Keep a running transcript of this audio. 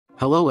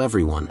Hello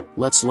everyone,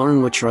 let's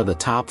learn which are the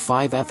top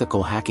 5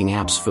 ethical hacking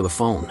apps for the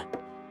phone.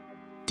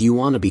 Do you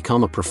want to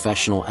become a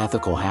professional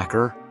ethical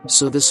hacker?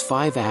 So this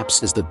 5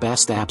 apps is the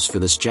best apps for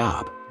this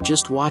job.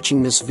 Just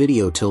watching this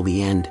video till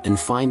the end and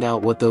find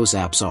out what those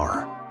apps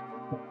are.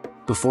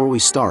 Before we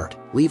start,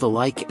 leave a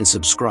like and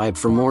subscribe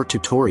for more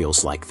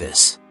tutorials like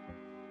this.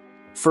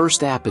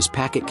 First app is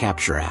Packet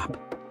Capture app.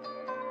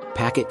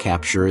 Packet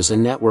capture is a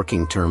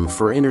networking term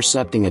for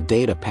intercepting a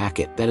data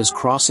packet that is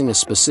crossing a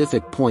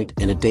specific point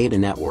in a data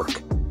network.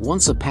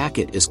 Once a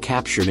packet is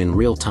captured in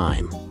real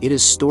time, it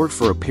is stored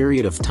for a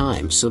period of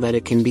time so that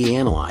it can be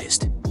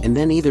analyzed, and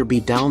then either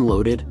be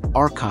downloaded,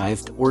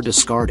 archived, or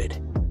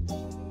discarded.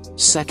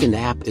 Second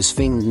app is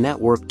Fing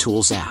Network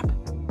Tools app.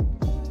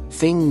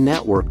 Fing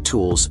Network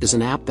Tools is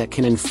an app that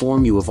can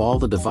inform you of all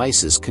the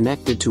devices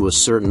connected to a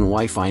certain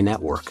Wi-Fi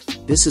network.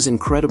 This is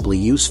incredibly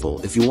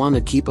useful if you want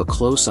to keep a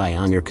close eye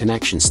on your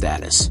connection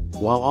status,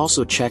 while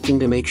also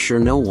checking to make sure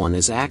no one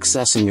is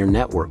accessing your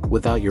network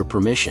without your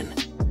permission.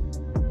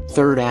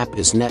 Third app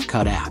is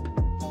Netcut app.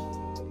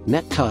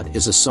 Netcut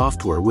is a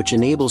software which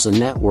enables a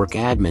network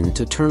admin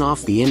to turn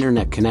off the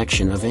internet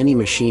connection of any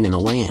machine in a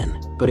LAN,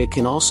 but it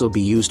can also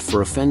be used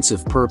for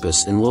offensive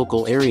purpose in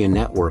local area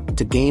network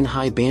to gain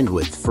high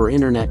bandwidth for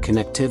internet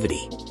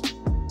connectivity.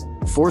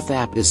 Fourth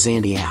app is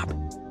Zanti app.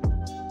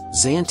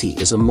 Zanti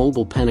is a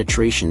mobile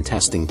penetration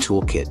testing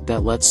toolkit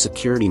that lets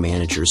security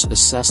managers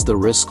assess the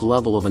risk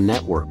level of a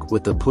network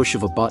with the push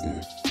of a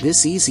button.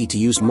 This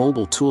easy-to-use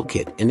mobile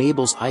toolkit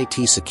enables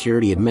IT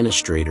security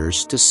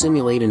administrators to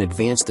simulate an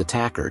advanced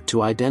attacker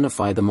to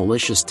identify the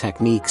malicious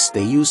techniques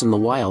they use in the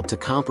wild to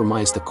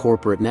compromise the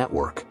corporate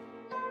network.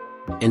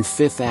 And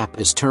fifth app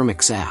is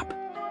Termux app.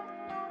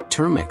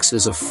 Termux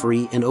is a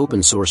free and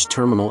open-source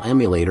terminal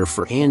emulator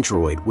for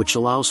Android which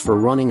allows for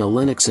running a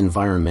Linux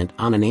environment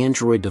on an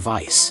Android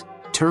device.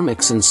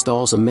 Termux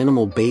installs a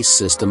minimal base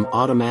system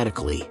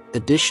automatically.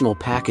 Additional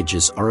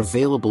packages are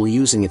available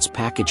using its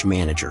package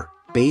manager,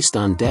 based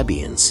on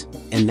Debian's,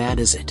 and that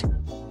is it.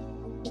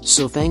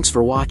 So thanks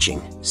for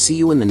watching, see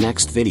you in the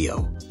next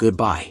video,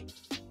 goodbye.